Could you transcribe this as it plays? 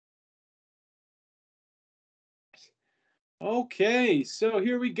Okay, so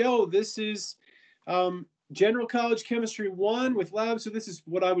here we go. This is General College Chemistry 1 with lab. So this is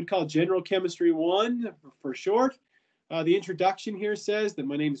what I would call General Chemistry 1 for short. The introduction here says that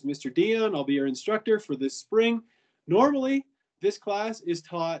my name is Mr. Dion. I'll be your instructor for this spring. Normally, this class is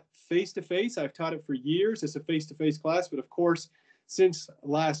taught face-to-face. I've taught it for years as a face-to-face class, but of course, since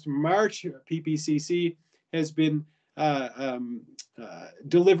last March, PPCC has been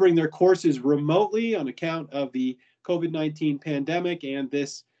delivering their courses remotely on account of the COVID-19 pandemic, and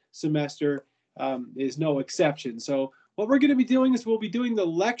this semester is no exception. So what we're going to be doing is we'll be doing the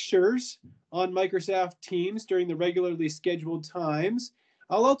lectures on Microsoft Teams during the regularly scheduled times.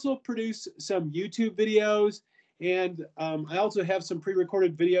 I'll also produce some YouTube videos, and I also have some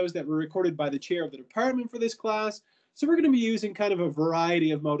pre-recorded videos that were recorded by the chair of the department for this class. So we're going to be using kind of a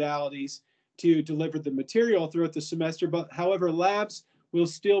variety of modalities to deliver the material throughout the semester, but however, labs will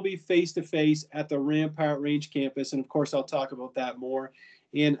still be face-to-face at the Rampart Range campus, and of course, I'll talk about that more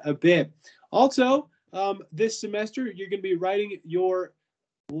in a bit. Also, this semester, you're going to be writing your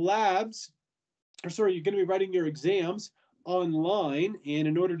labs, you're going to be writing your exams online, and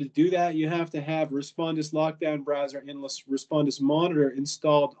in order to do that, you have to have Respondus Lockdown Browser and Respondus Monitor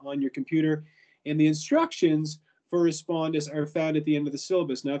installed on your computer, and the instructions for Respondus are found at the end of the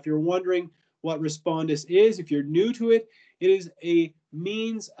syllabus. Now, if you're wondering what Respondus is, if you're new to it, it is a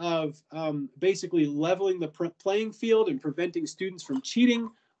means of basically leveling the playing field and preventing students from cheating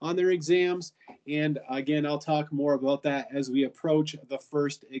on their exams. And again, I'll talk more about that as we approach the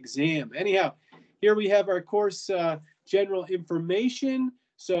first exam. Anyhow, here we have our course general information.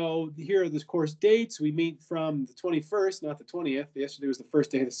 So here are the course dates. We meet from the 21st, not the 20th. Yesterday was the first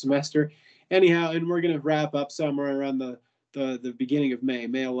day of the semester. Anyhow, and we're going to wrap up somewhere around the beginning of May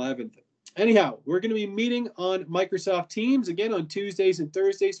 11th. Anyhow, we're going to be meeting on Microsoft Teams again on Tuesdays and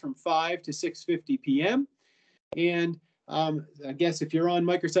Thursdays from 5 to 6:50 p.m. And I guess if you're on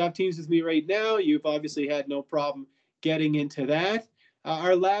Microsoft Teams with me right now, you've obviously had no problem getting into that.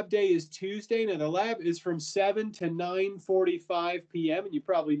 Our lab day is Tuesday. Now, the lab is from 7 to 9:45 p.m. And you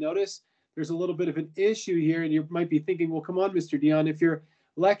probably notice there's a little bit of an issue here. And you might be thinking, well, come on, Mr. Dion, if you're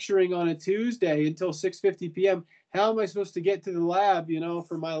lecturing on a Tuesday until 6:50 p.m., how am I supposed to get to the lab,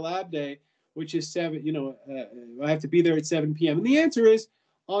 for my lab day, which is 7, I have to be there at 7 p.m. And the answer is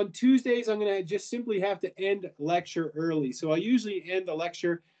on Tuesdays, I'm going to just simply have to end lecture early. So I usually end the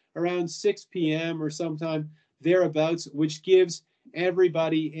lecture around 6 p.m. or sometime thereabouts, which gives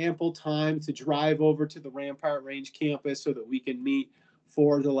everybody ample time to drive over to the Rampart Range campus so that we can meet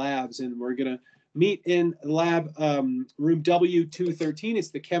for the labs. And we're going to meet in lab room W213.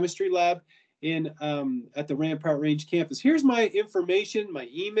 It's the chemistry lab in at the Rampart Range campus. Here's my information, my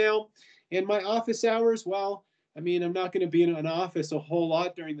email, and my office hours. Well, I mean, I'm not going to be in an office a whole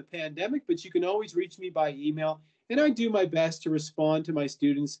lot during the pandemic, but you can always reach me by email, and I do my best to respond to my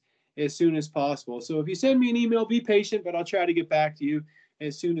students as soon as possible. So if you send me an email, be patient, but I'll try to get back to you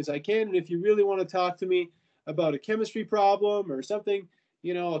as soon as I can. And if you really want to talk to me about a chemistry problem or something,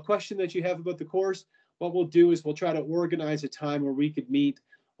 a question that you have about the course, what we'll do is we'll try to organize a time where we could meet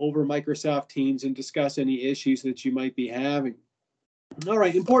over Microsoft Teams and discuss any issues that you might be having. All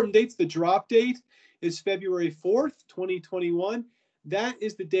right, important dates. The drop date is February 4th, 2021. That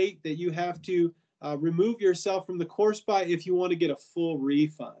is the date that you have to remove yourself from the course by if you want to get a full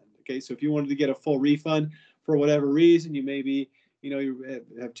refund. Okay, so if you wanted to get a full refund for whatever reason, you maybe, you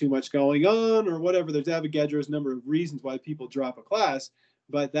have too much going on or whatever. There's Avogadro's number of reasons why people drop a class,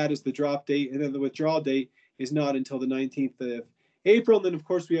 but that is the drop date. And then the withdrawal date is not until the 19th of April. And then, of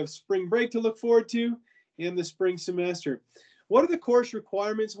course, we have spring break to look forward to and the spring semester. What are the course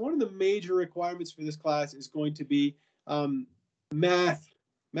requirements? One of the major requirements for this class is going to be math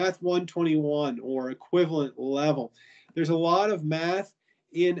 121 or equivalent level. There's a lot of math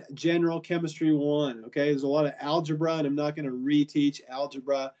in General Chemistry 1, okay? There's a lot of algebra, and I'm not going to reteach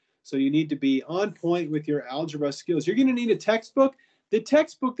algebra, so you need to be on point with your algebra skills. You're going to need a textbook. The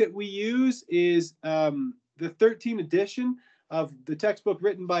textbook that we use is the 13th edition of the textbook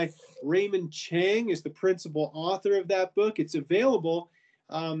written by Raymond Chang, is the principal author of that book. It's available.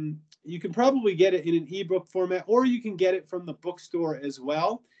 You can probably get it in an ebook format, or you can get it from the bookstore as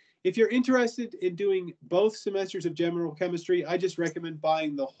well. If you're interested in doing both semesters of general chemistry, I just recommend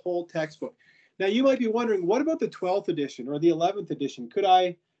buying the whole textbook. Now, you might be wondering, what about the 12th edition or the 11th edition? Could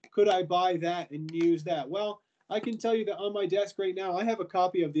I buy that and use that? Well, I can tell you that on my desk right now, I have a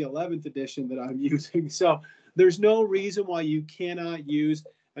copy of the 11th edition that I'm using. So there's no reason why you cannot use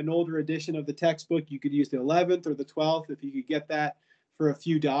an older edition of the textbook. You could use the 11th or the 12th if you could get that for a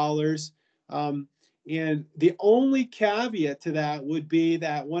few dollars. And the only caveat to that would be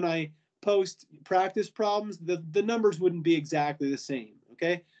that when I post practice problems, the numbers wouldn't be exactly the same,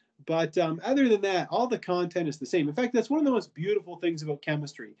 okay? But other than that, all the content is the same. In fact, that's one of the most beautiful things about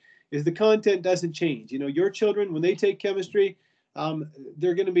chemistry is the content doesn't change. You know, your children, when they take chemistry,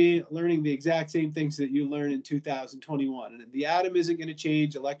 they're going to be learning the exact same things that you learn in 2021. And the atom isn't going to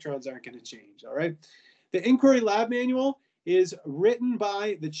change. Electrons aren't going to change, all right? The Inquiry Lab Manual is written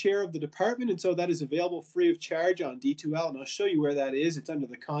by the chair of the department, and so that is available free of charge on D2L, and I'll show you where that is. It's under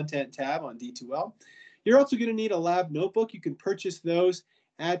the Content tab on D2L. You're also going to need a lab notebook. You can purchase those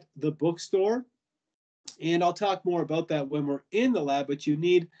at the bookstore, and I'll talk more about that when we're in the lab, but you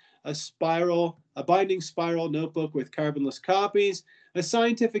need a binding spiral notebook with carbonless copies, a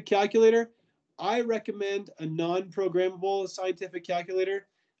scientific calculator. I recommend a non-programmable scientific calculator.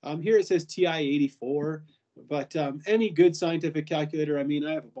 Here it says TI-84, but any good scientific calculator, I mean,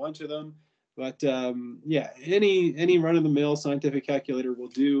 I have a bunch of them, but yeah, any run-of-the-mill scientific calculator will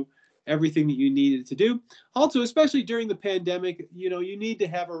do everything that you needed to do. Also, especially during the pandemic, you know, you need to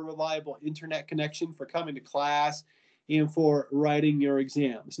have a reliable internet connection for coming to class and for writing your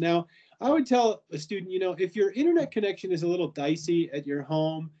exams. Now, I would tell a student, you know, if your internet connection is a little dicey at your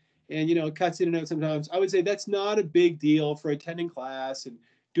home and, you know, it cuts in and out sometimes, I would say that's not a big deal for attending class and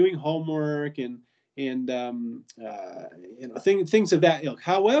doing homework and you know, things of that ilk.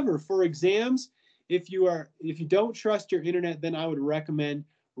 However, for exams, if you don't trust your internet, then I would recommend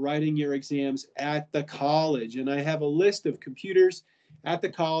writing your exams at the college. And I have a list of computers at the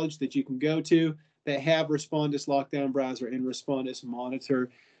college that you can go to that have Respondus Lockdown Browser and Respondus Monitor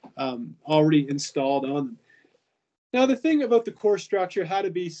already installed on them. Now, the thing about the course structure, how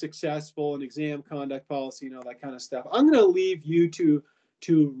to be successful in exam conduct policy and all that kind of stuff, I'm going to leave you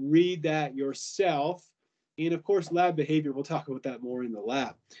to read that yourself. And of course, lab behavior, we'll talk about that more in the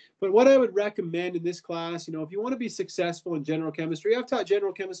lab. But what I would recommend in this class, you know, if you want to be successful in general chemistry, I've taught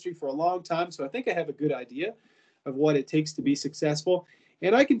general chemistry for a long time, so I think I have a good idea of what it takes to be successful.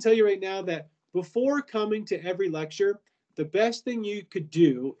 And I can tell you right now that before coming to every lecture, the best thing you could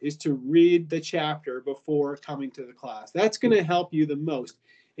do is to read the chapter before coming to the class. That's going to help you the most.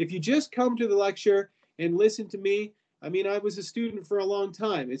 If you just come to the lecture and listen to me, I mean, I was a student for a long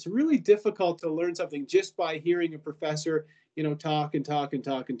time. It's really difficult to learn something just by hearing a professor, you know, talk and talk and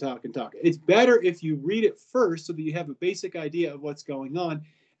talk and talk and talk. It's better if you read it first so that you have a basic idea of what's going on.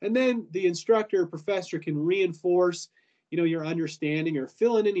 And then the instructor or professor can reinforce, you know, your understanding or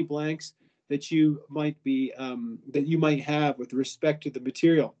fill in any blanks that you might have with respect to the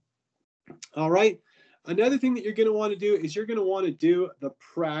material. All right. Another thing that you're going to want to do is you're going to want to do the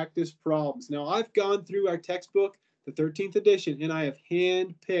practice problems. Now, I've gone through our textbook, the 13th edition, and I have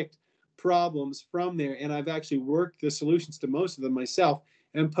hand-picked problems from there, and I've actually worked the solutions to most of them myself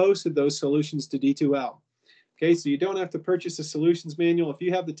and posted those solutions to D2L. Okay, so you don't have to purchase a solutions manual. If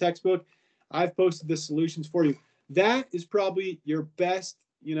you have the textbook, I've posted the solutions for you. That is probably your best,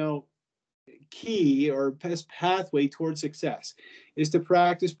 you know, key or best pathway towards success is to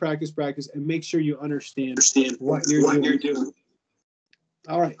practice, practice, practice, and make sure you understand what you're doing.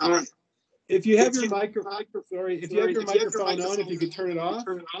 All right. If you have your microphone on, if you could turn it off.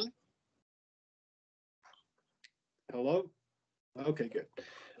 Hello? Okay, good.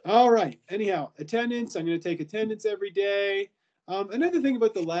 All right. Anyhow, attendance. I'm going to take attendance every day. Another thing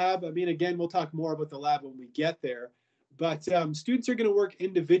about the lab, I mean, again, we'll talk more about the lab when we get there, but students are going to work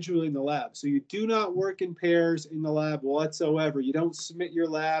individually in the lab. So you do not work in pairs in the lab whatsoever. You don't submit your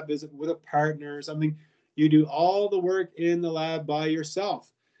lab with a partner or something. You do all the work in the lab by yourself.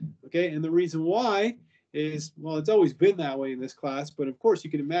 Okay, and the reason why is, well, it's always been that way in this class, but of course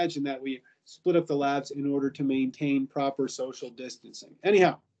you can imagine that we split up the labs in order to maintain proper social distancing.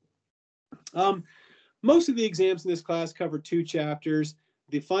 Anyhow, most of the exams in this class cover 2 chapters.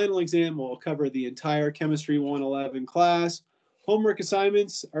 The final exam will cover the entire Chemistry 111 class. Homework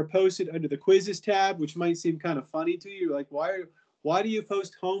assignments are posted under the Quizzes tab, which might seem kind of funny to you. Like, why do you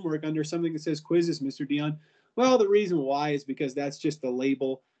post homework under something that says Quizzes, Mr. Dion? Well, the reason why is because that's just the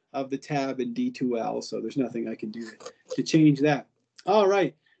label of the tab in D2L, so there's nothing I can do to change that. All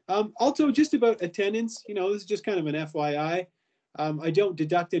right. Also, just about attendance, you know, this is just kind of an FYI. I don't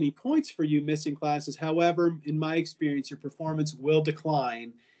deduct any points for you missing classes. However, in my experience, your performance will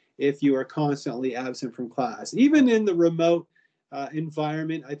decline if you are constantly absent from class. Even in the remote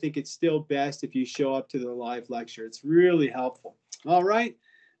environment, I think it's still best if you show up to the live lecture. It's really helpful. All right,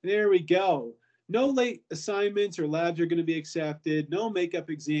 there we go. No late assignments or labs are going to be accepted. No makeup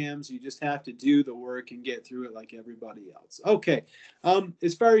exams. You just have to do the work and get through it like everybody else. Okay.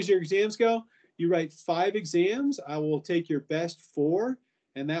 As far as your exams go, you write 5 exams. I will take your best 4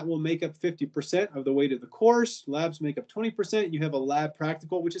 and that will make up 50% of the weight of the course. Labs make up 20%. You have a lab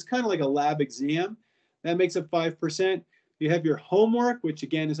practical, which is kind of like a lab exam. That makes up 5%. You have your homework, which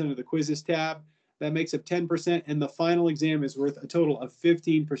again is under the quizzes tab. That makes up 10%, and the final exam is worth a total of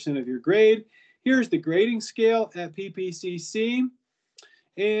 15% of your grade. Here's the grading scale at PPCC.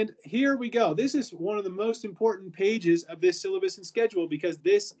 And here we go. This is one of the most important pages of this syllabus and schedule because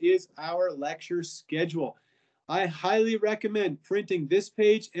this is our lecture schedule. I highly recommend printing this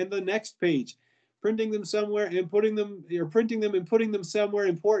page and the next page, printing them somewhere and putting them, or printing them and putting them somewhere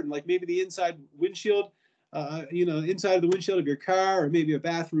important, like maybe the inside windshield, inside of the windshield of your car, or maybe a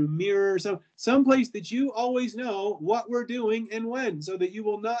bathroom mirror, or some place that you always know what we're doing and when, so that you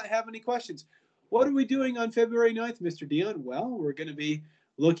will not have any questions. What are we doing on February 9th, Mr. Dion? Well, we're going to be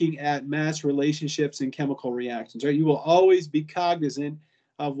looking at mass relationships and chemical reactions, right? You will always be cognizant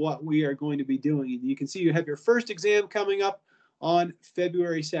of what we are going to be doing. And you can see you have your first exam coming up on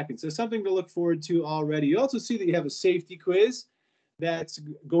February 2nd. So something to look forward to already. You also see that you have a safety quiz that's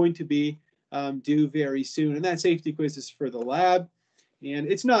going to be due very soon. And that safety quiz is for the lab. And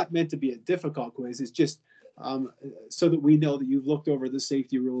it's not meant to be a difficult quiz. It's just so that we know that you've looked over the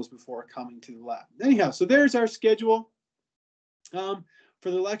safety rules before coming to the lab. Anyhow, so there's our schedule for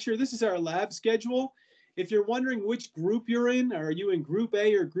the lecture. This is our lab schedule. If you're wondering which group you're in, are you in group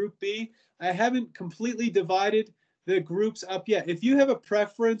A or group B? I haven't completely divided the groups up yet. If you have a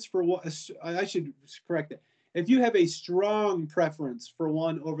preference for what, I should correct that. If you have a strong preference for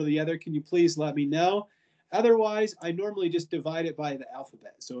one over the other, can you please let me know? Otherwise, I normally just divide it by the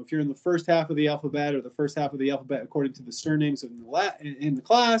alphabet. So if you're in the first half of the alphabet or the first half of the alphabet according to the surnames in the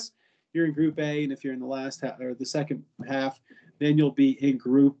class, you're in group A. And if you're in the last half or the second half, then you'll be in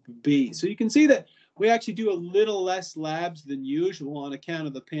group B. So you can see that we actually do a little less labs than usual on account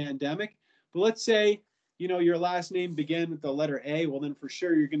of the pandemic. But let's say, your last name began with the letter A. Well, then for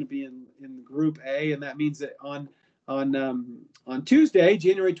sure you're going to be in group A. And that means that on Tuesday,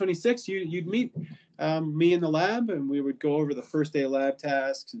 January 26th, you'd meet me in the lab, and we would go over the first day lab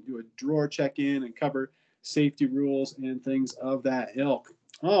tasks and do a drawer check-in and cover safety rules and things of that ilk.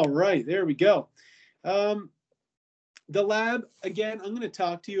 All right, there we go. The lab, again, I'm going to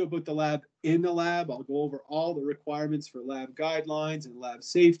talk to you about the lab in the lab. I'll go over all the requirements for lab guidelines and lab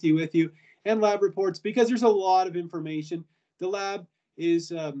safety with you and lab reports because there's a lot of information. The lab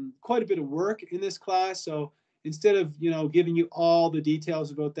is quite a bit of work in this class. So instead of, giving you all the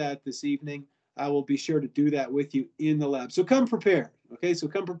details about that this evening, I will be sure to do that with you in the lab. So come prepared. Okay, so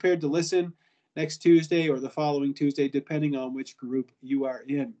come prepared to listen next Tuesday or the following Tuesday, depending on which group you are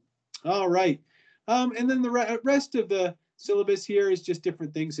in. All right. And then the rest of the syllabus here is just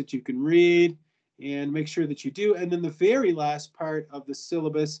different things that you can read and make sure that you do. And then the very last part of the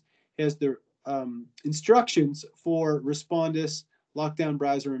syllabus has the instructions for Respondus, Lockdown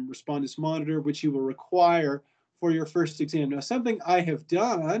Browser, and Respondus Monitor, which you will require for your first exam. Now, something I have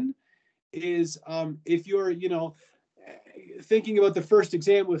done is if you're, thinking about the first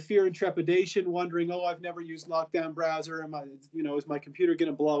exam with fear and trepidation, wondering, oh, I've never used Lockdown Browser. Is my computer going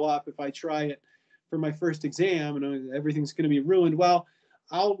to blow up if I try it for my first exam and everything's going to be ruined? Well,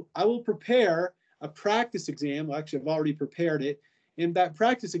 I will prepare a practice exam. Well, actually, I've already prepared it. And that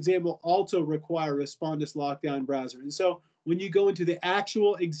practice exam will also require Respondus Lockdown Browser. And so when you go into the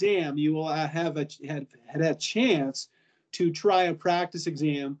actual exam, you will have a chance to try a practice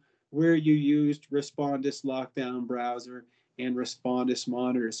exam where you used Respondus Lockdown Browser and Respondus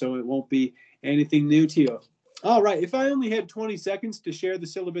Monitor. So it won't be anything new to you. All right, if I only had 20 seconds to share the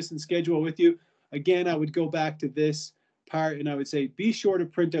syllabus and schedule with you, again, I would go back to this part and I would say, be sure to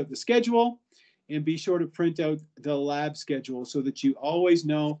print out the schedule and be sure to print out the lab schedule so that you always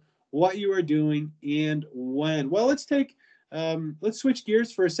know what you are doing and when. Well, let's switch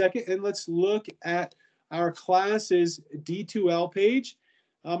gears for a second and let's look at our class's D2L page.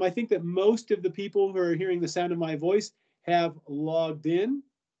 I think that most of the people who are hearing the sound of my voice have logged in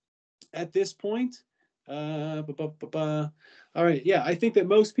at this point. All right, yeah, I think that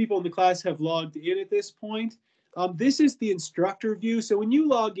most people in the class have logged in at this point. This is the instructor view. So when you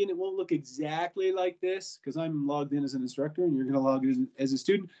log in, it won't look exactly like this because I'm logged in as an instructor and you're going to log in as a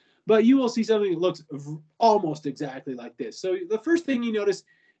student. But you will see something that looks almost exactly like this. So the first thing you notice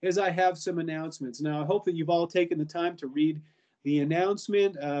is I have some announcements. Now, I hope that you've all taken the time to read the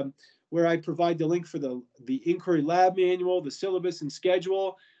announcement where I provide the link for the inquiry lab manual, the syllabus and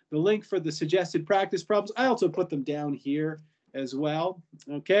schedule, the link for the suggested practice problems. I also put them down here as well.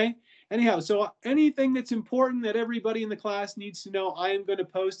 Okay. Anyhow, so anything that's important that everybody in the class needs to know, I am going to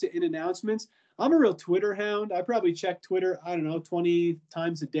post it in announcements. I'm a real Twitter hound. I probably check Twitter, 20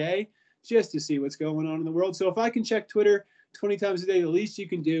 times a day just to see what's going on in the world. So if I can check Twitter 20 times a day, the least you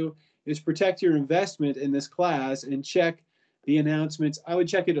can do is protect your investment in this class and check the announcements. I would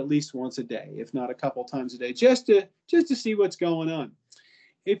check it at least once a day, if not a couple times a day, just to see what's going on.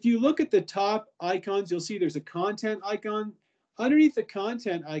 If you look at the top icons, you'll see there's a content icon. Underneath the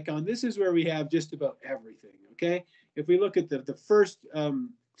content icon, this is where we have just about everything, okay? If we look at the first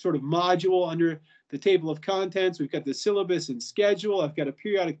sort of module under the table of contents, we've got the syllabus and schedule. I've got a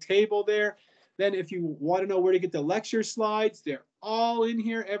periodic table there. Then if you want to know where to get the lecture slides, they're all in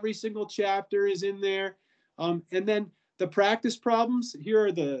here. Every single chapter is in there. And then the practice problems, here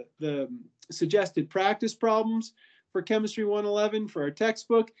are the suggested practice problems for Chemistry 111 for our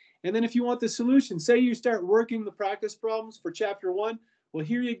textbook. And then if you want the solution, say you start working the practice problems for chapter 1, well,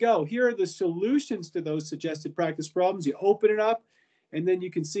 here you go. Here are the solutions to those suggested practice problems. You open it up, and then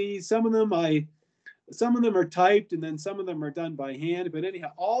you can see some of them are typed, and then some of them are done by hand. But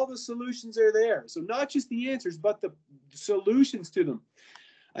anyhow, all the solutions are there. So not just the answers, but the solutions to them.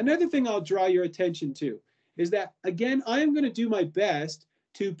 Another thing I'll draw your attention to is that, again, I am going to do my best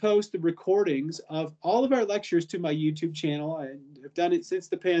to post the recordings of all of our lectures to my YouTube channel. I've done it since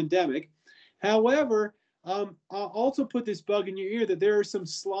the pandemic. However, I'll also put this bug in your ear that there are some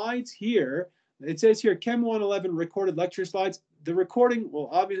slides here. It says here, Chem 111 recorded lecture slides. The recording will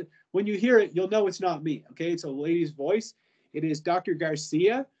obviously, when you hear it, you'll know it's not me, okay? It's a lady's voice. It is Dr.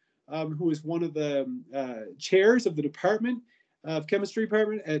 Garcia, who is one of the chairs of the department of chemistry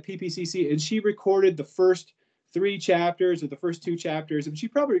department at PPCC, and she recorded the first 3 chapters or the first 2 chapters, and she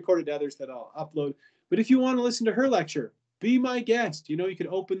probably recorded others that I'll upload. But if you want to listen to her lecture, be my guest. You know, you could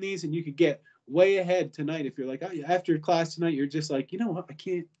open these and you could get way ahead tonight. If you're like, oh, after class tonight, you're just like, you know what, I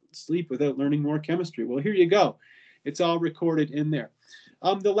can't sleep without learning more chemistry. Well, here you go. It's all recorded in there.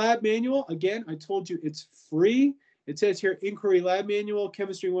 The lab manual, again, I told you it's free. It says here, Inquiry Lab Manual,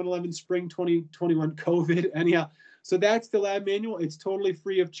 Chemistry 111, Spring 2021 COVID. Anyhow, so that's the lab manual. It's totally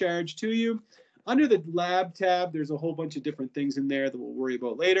free of charge to you. Under the lab tab, there's a whole bunch of different things in there that we'll worry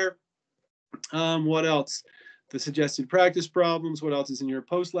about later. What else? The suggested practice problems. What else is in your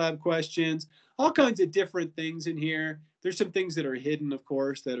post-lab questions? All kinds of different things in here. There's some things that are hidden, of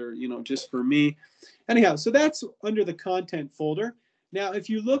course, that are, you know, just for me. Anyhow, so that's under the content folder. Now, if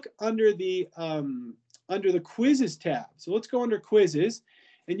you look under the quizzes tab, so let's go under quizzes,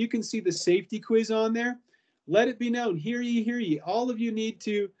 and you can see the safety quiz on there. Let it be known, hear ye, all of you need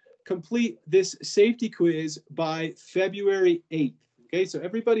to complete this safety quiz by February 8th. Okay, so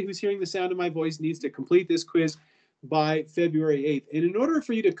everybody who's hearing the sound of my voice needs to complete this quiz by February 8th. And in order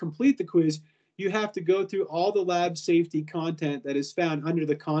for you to complete the quiz, you have to go through all the lab safety content that is found under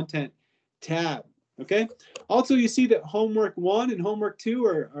the content tab. Okay, also you see that homework 1 and homework 2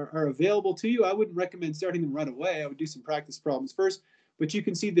 are available to you. I wouldn't recommend starting them right away. I would do some practice problems first, but you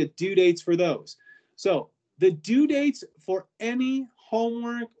can see the due dates for those. So the due dates for any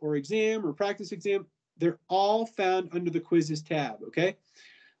homework or exam or practice exam, they're all found under the quizzes tab, okay?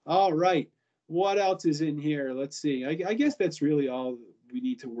 All right, what else is in here? Let's see, I guess that's really all we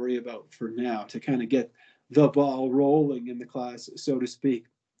need to worry about for now to kind of get the ball rolling in the class, so to speak.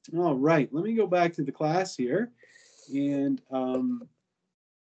 All right, let me go back to the class here, and there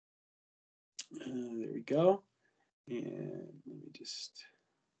we go. And let me just